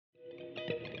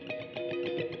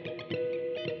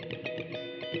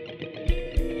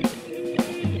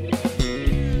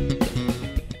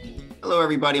Hello,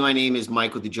 everybody. My name is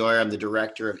Michael DiGioia. I'm the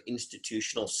Director of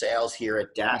Institutional Sales here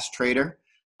at Dash Trader.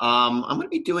 I'm going to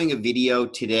be doing a video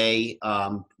today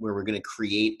where we're going to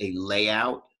create a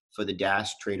layout for the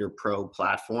Dash Trader Pro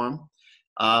platform.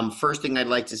 First thing I'd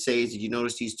like to say is, did you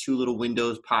notice these two little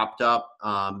windows popped up?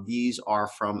 These are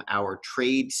from our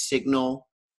Trade Signal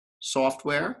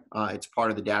software. It's part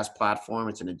of the Dash platform.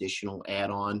 It's an additional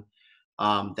add-on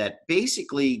that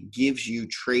basically gives you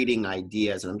trading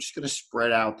ideas. And I'm just going to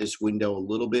spread out this window a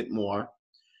little bit more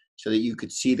so that you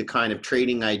could see the kind of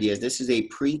trading ideas. This is a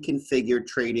pre-configured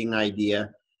trading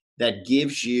idea that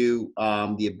gives you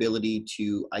the ability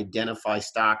to identify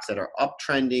stocks that are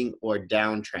uptrending or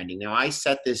downtrending. Now, I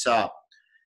set this up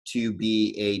to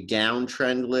be a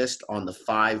downtrend list on the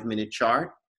 5-minute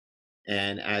chart.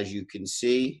 And as you can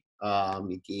see,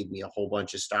 it gave me a whole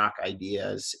bunch of stock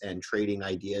ideas and trading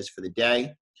ideas for the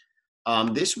day.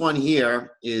 This one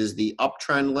here is the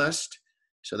uptrend list.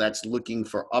 So that's looking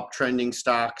for uptrending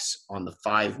stocks on the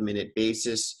 5-minute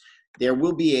basis. There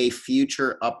will be a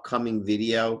future upcoming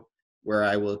video where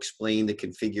I will explain the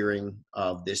configuring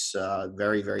of this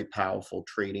very, very powerful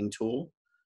trading tool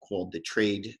called the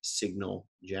Trade Signal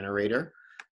Generator.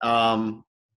 So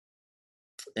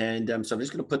I'm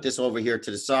just going to put this over here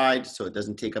to the side so it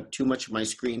doesn't take up too much of my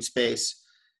screen space.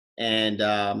 And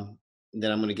then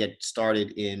I'm going to get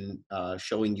started in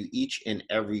showing you each and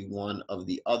every one of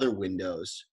the other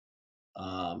windows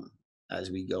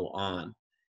as we go on.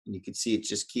 And you can see it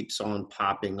just keeps on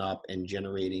popping up and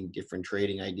generating different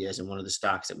trading ideas. And one of the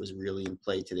stocks that was really in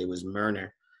play today was Merner,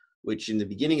 which in the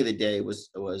beginning of the day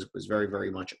was very, very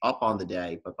much up on the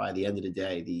day, but by the end of the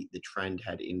day, the trend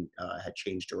had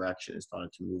changed direction and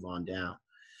started to move on down.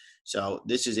 So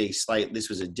this was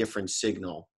a different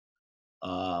signal,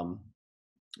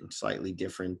 slightly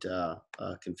different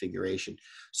configuration.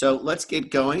 So let's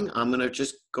get going. I'm going to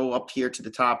just go up here to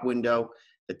the top window,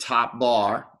 the top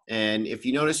bar, and if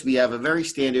you notice, we have a very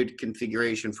standard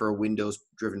configuration for a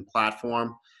Windows-driven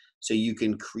platform. So you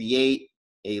can create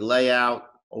a layout,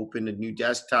 open a new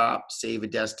desktop, save a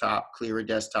desktop, clear a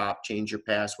desktop, change your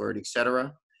password,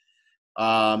 etc.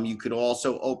 You could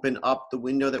also open up the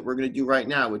window that we're going to do right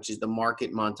now, which is the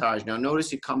market montage. Now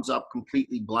notice it comes up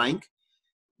completely blank.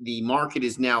 The market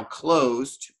is now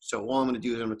closed. So all I'm going to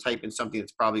do is I'm going to type in something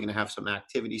that's probably going to have some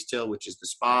activity still, which is the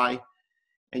SPY.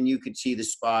 And you could see the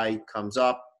SPY comes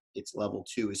up. Its level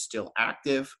 2 is still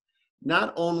active.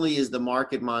 Not only is the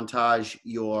market montage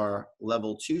your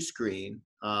level 2 screen,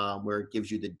 where it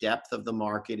gives you the depth of the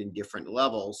market in different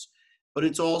levels, but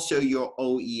it's also your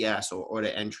OES or order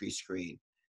entry screen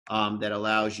that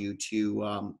allows you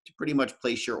to pretty much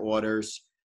place your orders,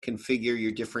 configure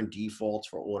your different defaults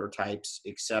for order types,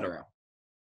 etc.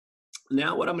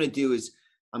 Now what I'm going to do is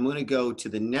I'm going to go to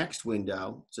the next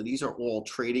window. So these are all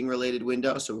trading related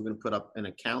windows. So we're going to put up an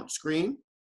account screen.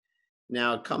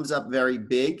 Now it comes up very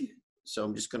big. So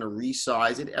I'm just going to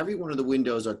resize it. Every one of the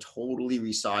windows are totally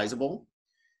resizable.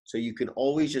 So you can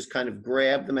always just kind of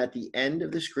grab them at the end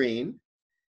of the screen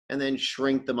and then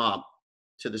shrink them up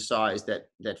to the size that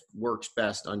works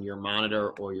best on your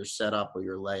monitor or your setup or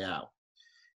your layout.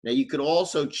 Now you could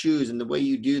also choose, and the way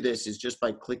you do this is just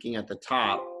by clicking at the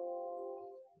top.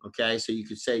 Okay, so you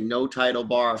could say no title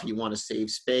bar if you want to save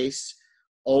space.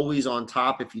 Always on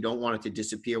top if you don't want it to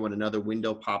disappear when another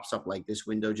window pops up like this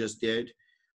window just did.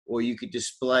 Or you could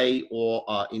display all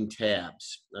in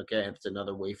tabs. Okay, it's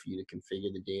another way for you to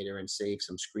configure the data and save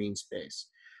some screen space.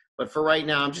 But for right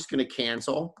now, I'm just going to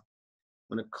cancel.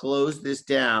 I'm going to close this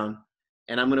down,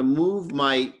 and I'm going to move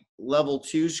my level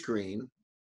 2 screen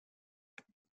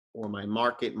or my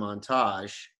market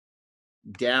montage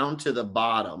down to the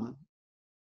bottom.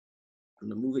 I'm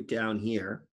going to move it down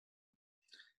here,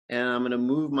 and I'm going to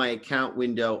move my account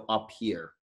window up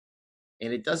here.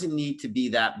 And it doesn't need to be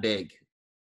that big.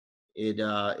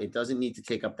 It doesn't need to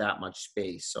take up that much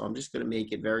space. So I'm just going to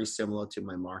make it very similar to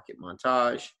my market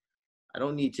montage. I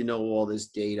don't need to know all this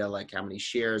data, like how many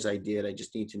shares I did. I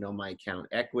just need to know my account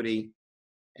equity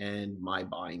and my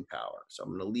buying power. So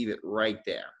I'm going to leave it right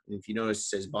there. And if you notice, it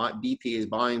says BP is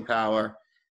buying power,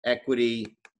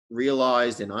 equity,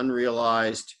 realized and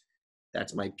unrealized.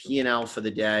 That's my P&L for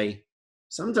the day.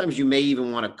 Sometimes you may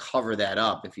even want to cover that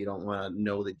up if you don't want to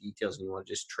know the details and you want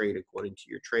to just trade according to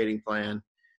your trading plan.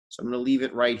 So I'm going to leave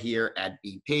it right here at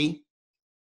BP.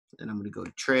 And I'm going to go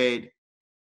to trade.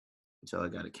 So I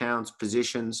got accounts,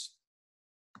 positions.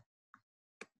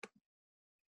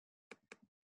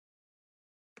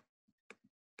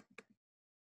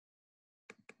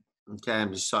 Okay,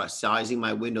 I'm just sizing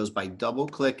my windows by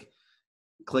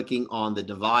clicking on the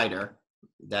divider.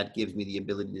 That gives me the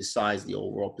ability to size the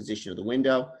overall position of the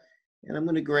window. And I'm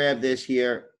going to grab this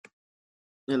here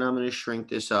And I'm going to shrink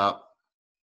this up.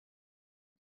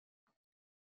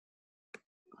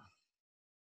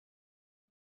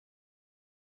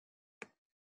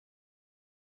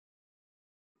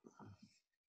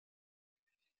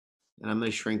 And I'm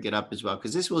going to shrink it up as well,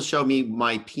 because this will show me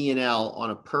my P&L on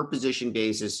a per position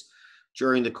basis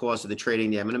during the course of the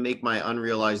trading day. I'm going to make my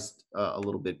unrealized a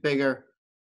little bit bigger.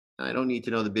 I don't need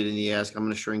to know the bid and the ask. I'm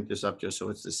going to shrink this up just so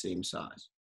it's the same size.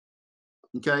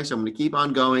 Okay, so I'm going to keep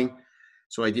on going.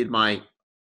 So I did my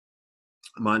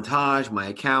montage, my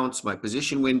accounts, my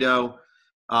position window.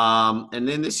 And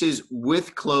then this is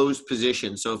with closed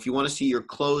positions. So if you want to see your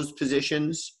closed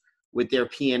positions with their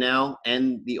P&L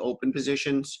and the open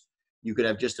positions, you could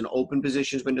have just an open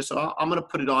positions window. So I'm going to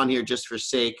put it on here just for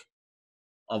sake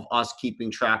of us keeping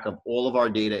track of all of our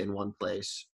data in one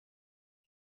place.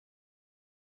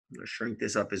 I'm going to shrink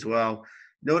this up as well.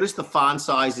 Notice the font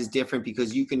size is different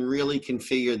because you can really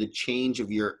configure the change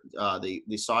of your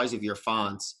the size of your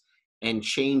fonts and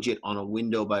change it on a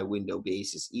window by window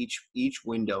basis. Each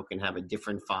window can have a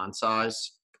different font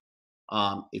size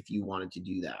if you wanted to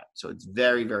do that. So it's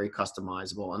very, very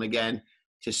customizable. And again,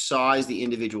 to size the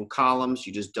individual columns,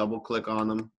 you just double click on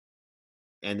them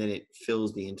and then it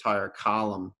fills the entire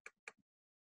column.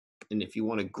 And if you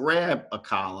want to grab a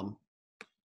column,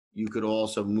 you could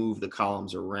also move the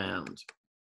columns around.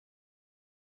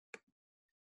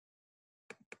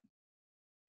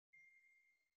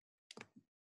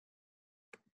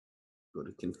 Go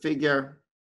to configure.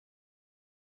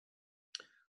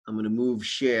 I'm going to move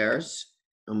shares.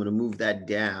 I'm going to move that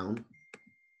down.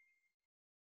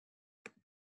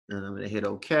 And I'm going to hit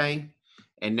OK.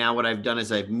 And now what I've done is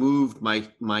I've moved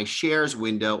my shares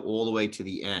window all the way to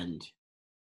the end.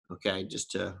 Okay,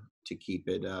 just to keep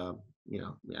it, you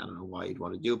know, I don't know why you'd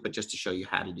want to do it, but just to show you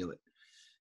how to do it.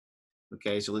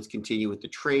 Okay, so let's continue with the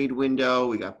trade window.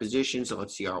 We got positions, so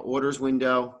let's see our orders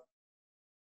window.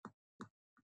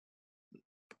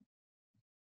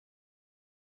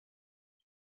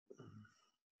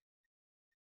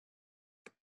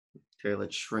 Okay,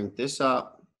 let's shrink this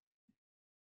up.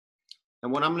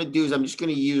 And what I'm going to do is I'm just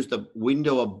going to use the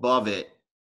window above it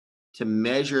to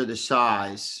measure the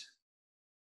size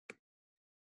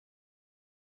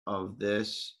of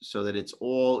this so that it's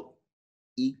all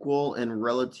equal and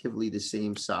relatively the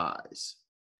same size.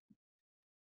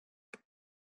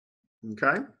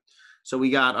 Okay, so we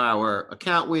got our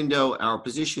account window, our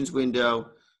positions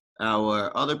window,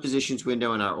 our other positions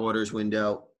window, and our orders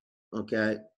window.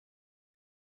 Okay,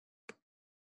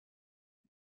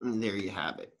 and there you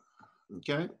have it.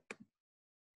 Okay,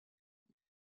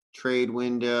 trade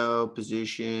window,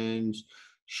 positions,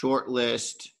 short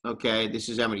list. Okay, this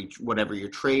is how many, whatever your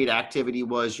trade activity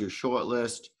was, your short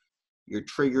list, your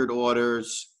triggered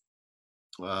orders.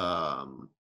 You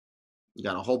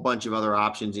got a whole bunch of other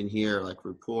options in here like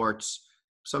reports.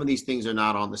 Some of these things are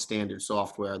not on the standard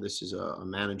software. This is a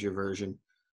manager version.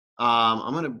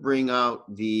 I'm going to bring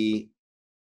out the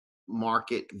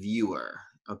market viewer.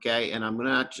 Okay, and I'm going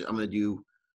to do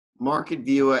market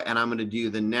viewer, and I'm going to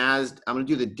do the I'm going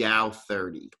to do the Dow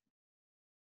 30.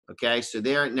 Okay, so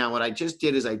there, now what I just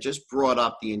did is I just brought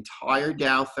up the entire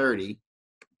Dow 30,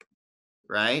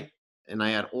 right? And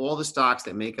I had all the stocks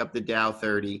that make up the Dow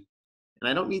 30, and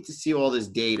I don't need to see all this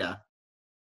data.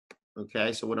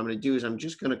 Okay, so what I'm going to do is I'm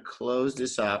just going to close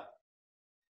this up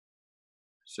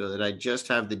so that I just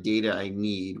have the data I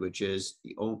need, which is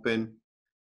the open,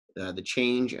 the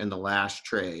change, and the last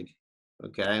trade.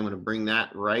 Okay, I'm going to bring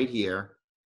that right here,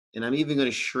 and I'm even going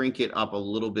to shrink it up a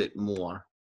little bit more.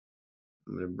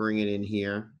 I'm going to bring it in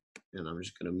here, and I'm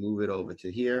just going to move it over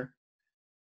to here,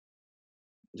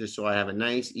 just so I have a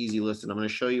nice, easy list. And I'm going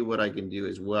to show you what I can do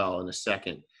as well in a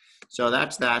second. So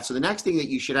that's that. So the next thing that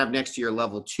you should have next to your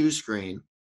level 2 screen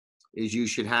is you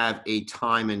should have a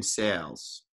time and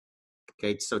sales.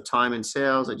 Okay, so time and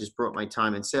sales, I just brought my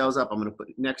time and sales up. I'm going to put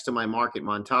it next to my market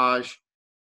montage.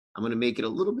 I'm going to make it a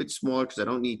little bit smaller because I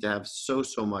don't need to have so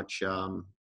much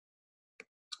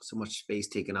space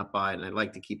taken up by it, and I'd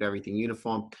like to keep everything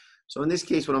uniform. So in this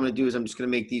case, what I'm going to do is I'm just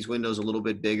going to make these windows a little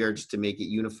bit bigger just to make it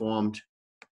uniformed.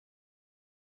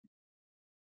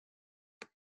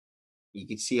 You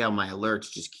can see how my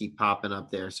alerts just keep popping up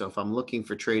there. So if I'm looking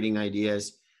for trading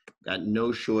ideas, got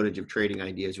no shortage of trading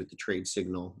ideas with the trade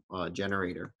signal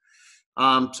generator.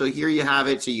 So here you have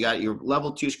it. So you got your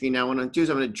level 2 screen. Now what I'm going to do is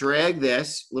I'm going to drag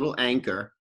this little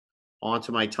anchor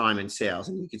onto my time and sales.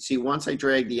 And you can see once I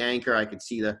drag the anchor, I can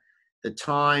see the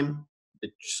time, the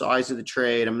size of the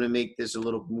trade. I'm going to make this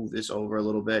move this over a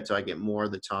little bit so I get more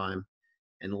of the time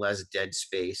and less dead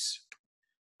space.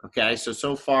 Okay,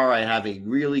 so far I have a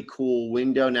really cool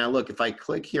window. Now look, if I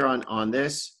click here on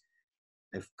this,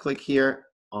 I click here,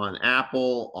 on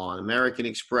Apple, on American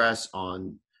Express,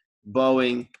 on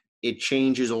Boeing. It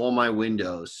changes all my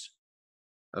windows.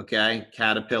 Okay,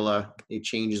 Caterpillar, it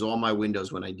changes all my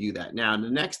windows when I do that. Now, the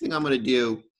next thing I'm going to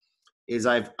do is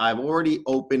I've already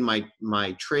opened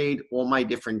my trade, all my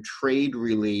different trade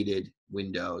related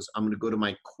windows. I'm going to go to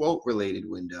my quote related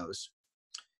windows.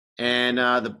 And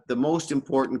the most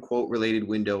important quote related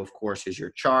window, of course, is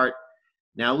your chart.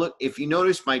 Now look, if you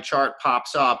notice my chart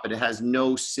pops up, but it has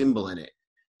no symbol in it.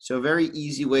 So a very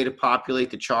easy way to populate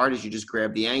the chart is you just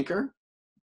grab the anchor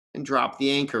and drop the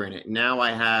anchor in it. Now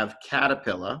I have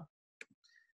Caterpillar.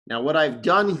 Now what I've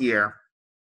done here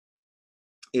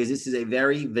is this is a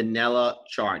very vanilla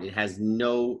chart. It has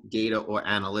no data or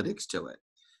analytics to it.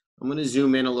 I'm going to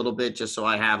zoom in a little bit just so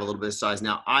I have a little bit of size.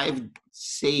 Now I've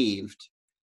saved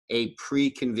a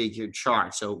pre-configured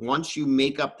chart. So once you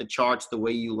make up the charts the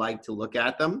way you like to look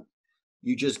at them,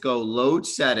 you just go load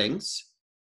settings.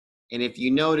 And if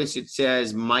you notice, it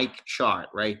says Mike chart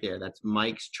right there. That's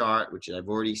Mike's chart, which I've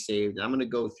already saved. I'm going to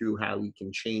go through how you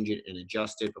can change it and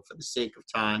adjust it. But for the sake of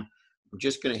time, I'm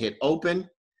just going to hit open.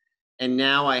 And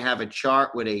now I have a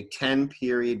chart with a 10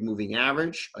 period moving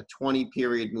average, a 20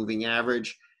 period moving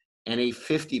average, and a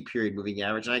 50 period moving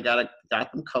average. And I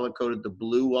got them color coded. The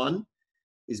blue one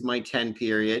is my 10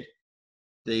 period.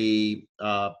 The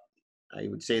I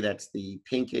would say that's the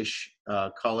pinkish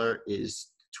color is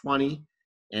 20,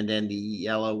 and then the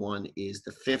yellow one is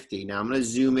the 50. Now I'm going to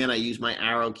zoom in. I use my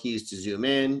arrow keys to zoom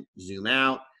in, zoom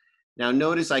out. Now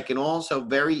notice I can also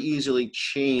very easily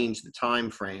change the time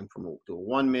frame from to a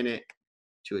 1 minute,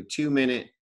 to a 2 minute,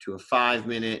 to a 5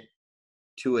 minute,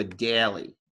 to a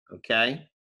daily, okay?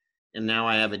 And now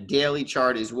I have a daily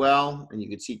chart as well. And you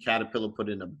can see Caterpillar put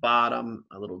in a bottom,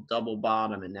 a little double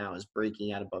bottom, and now is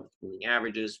breaking out above the moving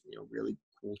averages. You know, really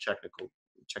cool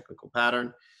technical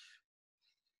pattern.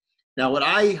 Now, what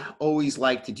I always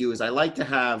like to do is I like to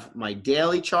have my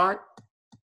daily chart,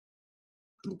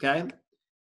 okay,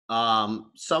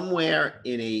 somewhere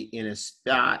in a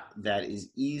spot that is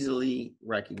easily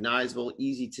recognizable,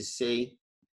 easy to see,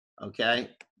 okay.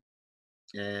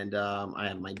 And I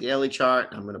have my daily chart.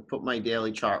 I'm going to put my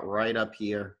daily chart right up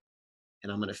here,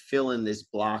 and I'm going to fill in this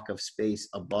block of space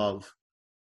above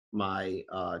my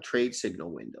trade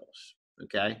signal windows,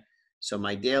 okay? So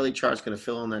my daily chart is going to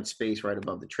fill in that space right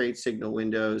above the trade signal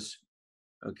windows,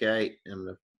 okay? And I'm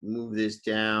going to move this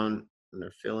down. I'm going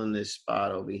to fill in this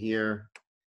spot over here,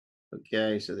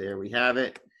 okay? So there we have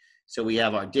it. So we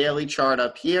have our daily chart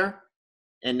up here.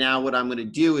 And now what I'm going to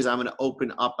do is I'm going to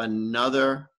open up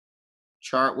another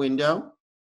chart window,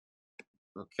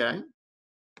 okay?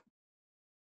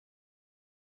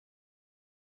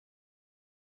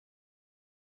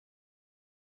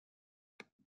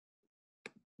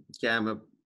 Okay, I'm gonna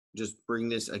just bring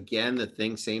this again,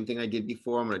 same thing I did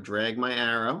before. I'm gonna drag my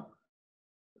arrow,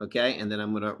 okay? And then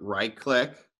I'm gonna right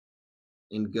click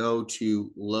and go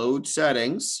to load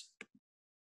settings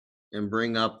and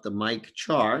bring up the Mike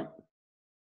chart.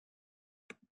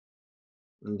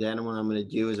 And then what I'm going to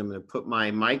do is I'm going to put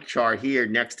my Mike chart here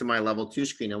next to my level 2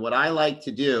 screen. And what I like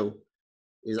to do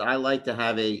is I like to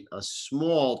have a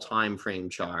small time frame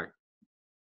chart.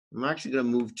 I'm actually going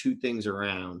to move two things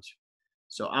around.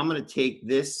 So I'm going to take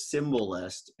this symbol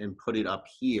list and put it up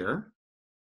here.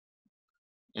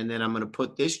 And then I'm going to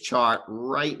put this chart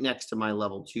right next to my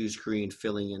level 2 screen,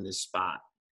 filling in this spot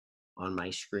on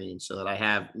my screen so that I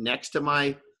have next to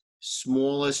my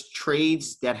smallest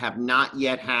trades that have not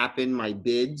yet happened, my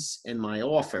bids and my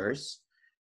offers,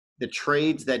 the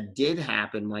trades that did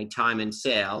happen, my time and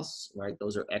sales, right?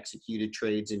 Those are executed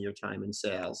trades in your time and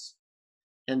sales.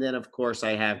 And then of course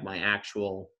I have my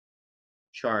actual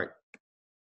chart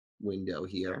window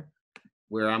here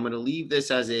where I'm going to leave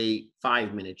this as a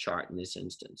 5-minute chart in this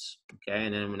instance. Okay.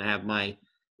 And then I'm going to have my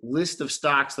list of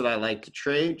stocks that I like to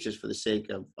trade just for the sake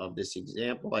of this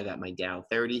example. I got my Dow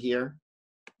 30 here.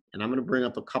 And I'm going to bring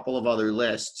up a couple of other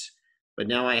lists, but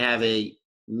now I have a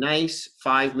nice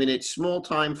 5-minute small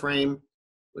time frame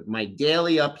with my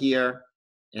daily up here,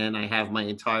 and I have my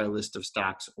entire list of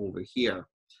stocks over here.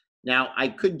 Now, I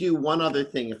could do one other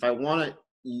thing. If I want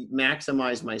to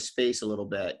maximize my space a little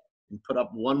bit and put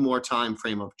up one more time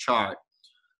frame of chart,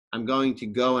 I'm going to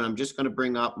go and I'm just going to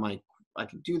bring up I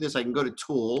can do this. I can go to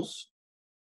Tools.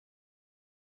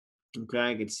 Okay,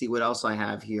 I can see what else I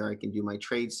have here. I can do my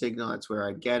trade signal. That's where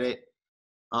I get it.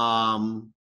 I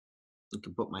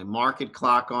can put my market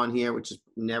clock on here, which is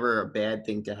never a bad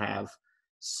thing to have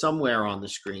somewhere on the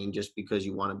screen just because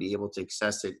you want to be able to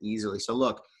access it easily. So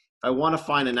look, if I want to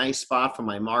find a nice spot for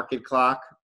my market clock,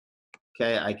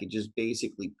 okay, I could just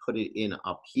basically put it in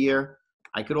up here.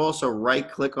 I could also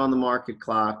right click on the market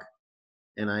clock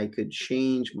and I could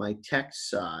change my text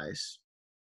size.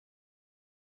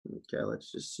 Okay,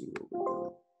 let's just see what we're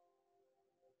doing.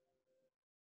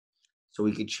 So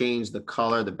we could change the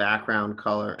color, the background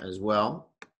color as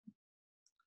well.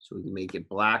 So we can make it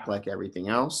black like everything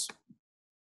else.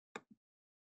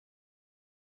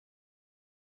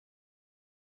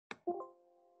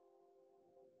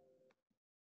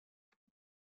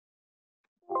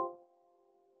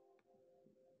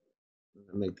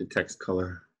 Make the text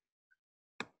color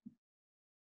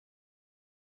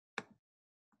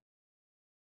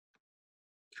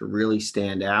to really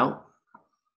stand out.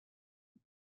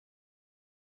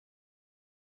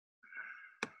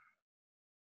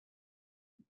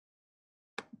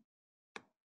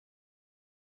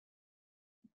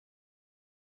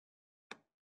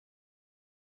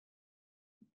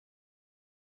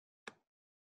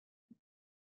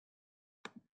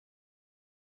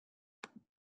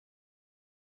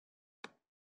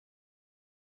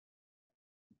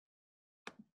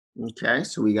 Okay,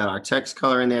 so we got our text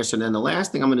color in there. So then the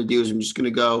last thing I'm going to do is I'm just going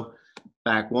to go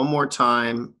back one more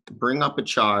time, bring up a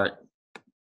chart.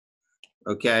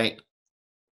 Okay,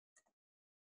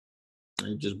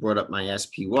 I just brought up my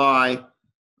SPY.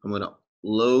 I'm going to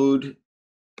load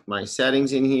my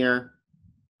settings in here.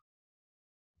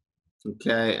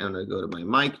 Okay, I'm going to go to my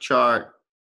mic chart.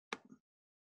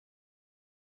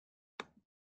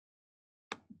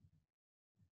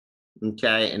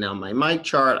 Okay, and on my mic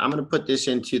chart, I'm going to put this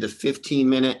into the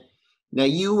 15-minute. Now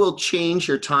you will change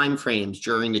your time frames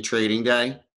during the trading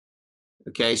day.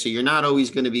 Okay, so you're not always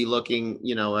going to be looking,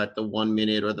 at the 1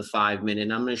 minute or the 5 minute.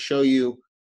 And I'm going to show you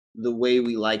the way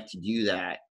we like to do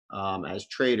that as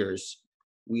traders.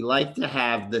 We like to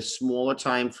have the smaller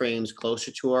time frames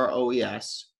closer to our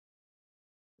OES.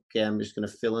 Okay, I'm just going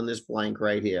to fill in this blank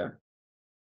right here.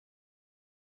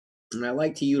 And I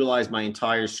like to utilize my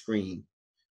entire screen.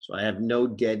 So I have no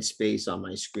dead space on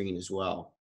my screen as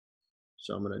well.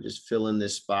 So I'm going to just fill in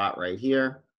this spot right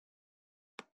here.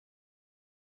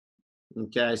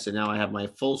 Okay, so now I have my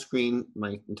full screen,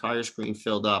 my entire screen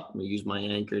filled up. I'm going to use my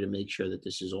anchor to make sure that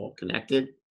this is all connected.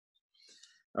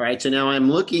 All right, so now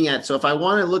I'm looking at, so if I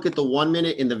want to look at the 1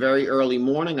 minute in the very early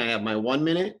morning, I have my 1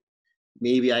 minute.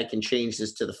 Maybe I can change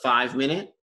this to the 5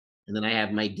 minute. And then I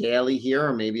have my daily here,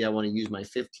 or maybe I want to use my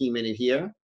 15-minute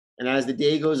here. And as the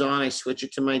day goes on, I switch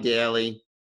it to my daily,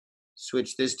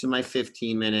 switch this to my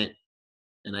 15-minute,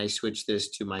 and I switch this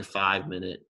to my 5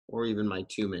 minute or even my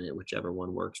 2 minute, whichever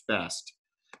one works best.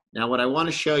 Now, what I want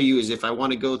to show you is if I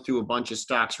want to go through a bunch of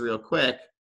stocks real quick,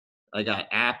 I got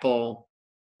Apple,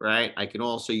 right? I can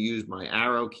also use my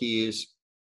arrow keys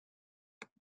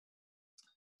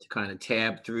to kind of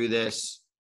tab through this.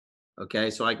 Okay,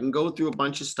 so I can go through a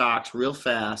bunch of stocks real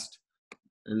fast.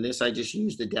 And this, I just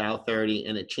use the Dow 30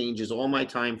 and it changes all my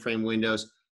time frame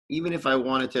windows. Even if I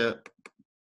wanted to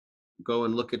go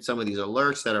and look at some of these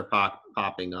alerts that are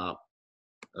popping up,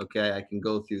 okay, I can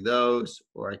go through those,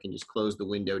 or I can just close the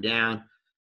window down.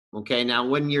 Okay, now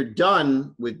when you're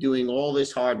done with doing all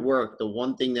this hard work, the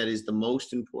one thing that is the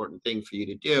most important thing for you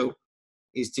to do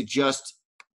is to just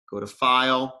go to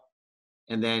File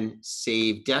and then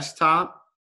Save Desktop.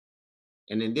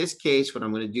 And in this case, what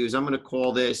I'm going to do is I'm going to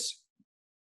call this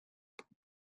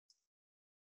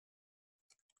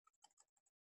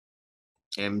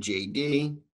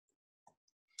MJD.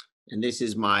 And this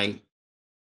is my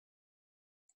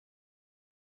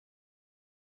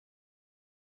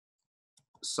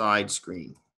side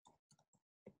screen.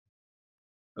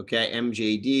 Okay,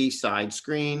 MJD side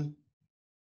screen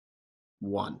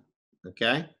 1.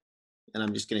 Okay, and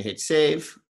I'm just going to hit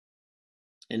save.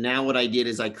 And now what I did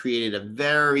is I created a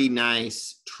very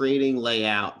nice trading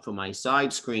layout for my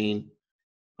side screen.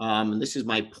 And this is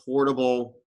my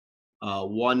portable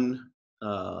one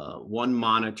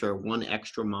monitor, one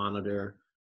extra monitor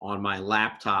on my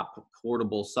laptop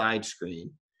portable side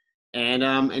screen.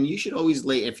 And you should always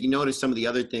if you notice some of the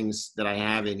other things that I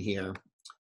have in here,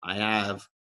 I have,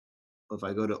 if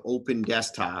I go to open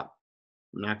desktop,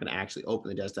 I'm not going to actually open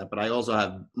the desktop, but I also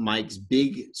have Mike's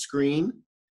big screen,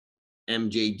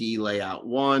 MJD layout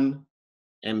 1,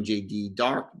 MJD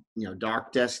dark,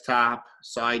 dark desktop,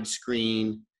 side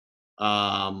screen,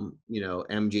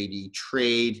 MJD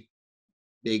trade,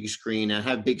 big screen. I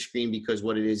have big screen because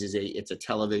what it is it's a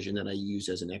television that I use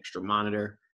as an extra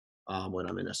monitor when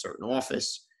I'm in a certain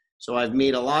office. So I've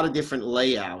made a lot of different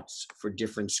layouts for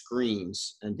different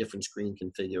screens and different screen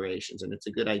configurations, and it's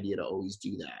a good idea to always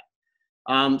do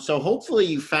that. So hopefully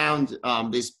you found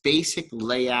this basic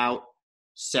layout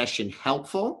session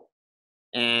helpful.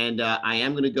 And I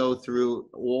am going to go through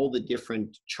all the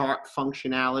different chart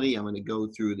functionality. I'm going to go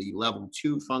through the level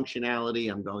 2 functionality.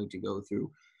 I'm going to go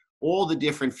through all the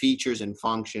different features and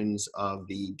functions of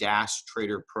the DAS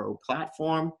Trader Pro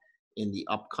platform in the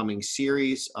upcoming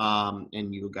series.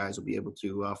 And you guys will be able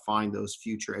to find those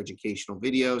future educational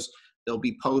videos. They'll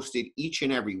be posted each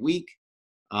and every week.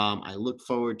 I look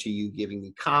forward to you giving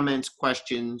me comments,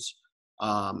 questions,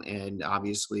 and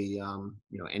obviously,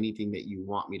 anything that you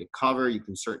want me to cover, you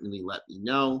can certainly let me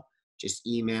know. Just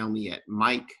email me at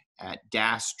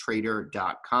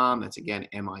mike@dastrader.com. That's again,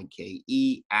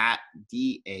 MIKE at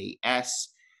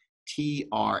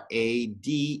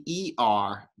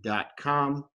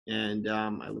DASTRADER.com. And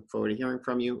I look forward to hearing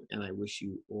from you, and I wish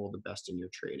you all the best in your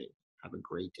trading. Have a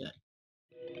great day.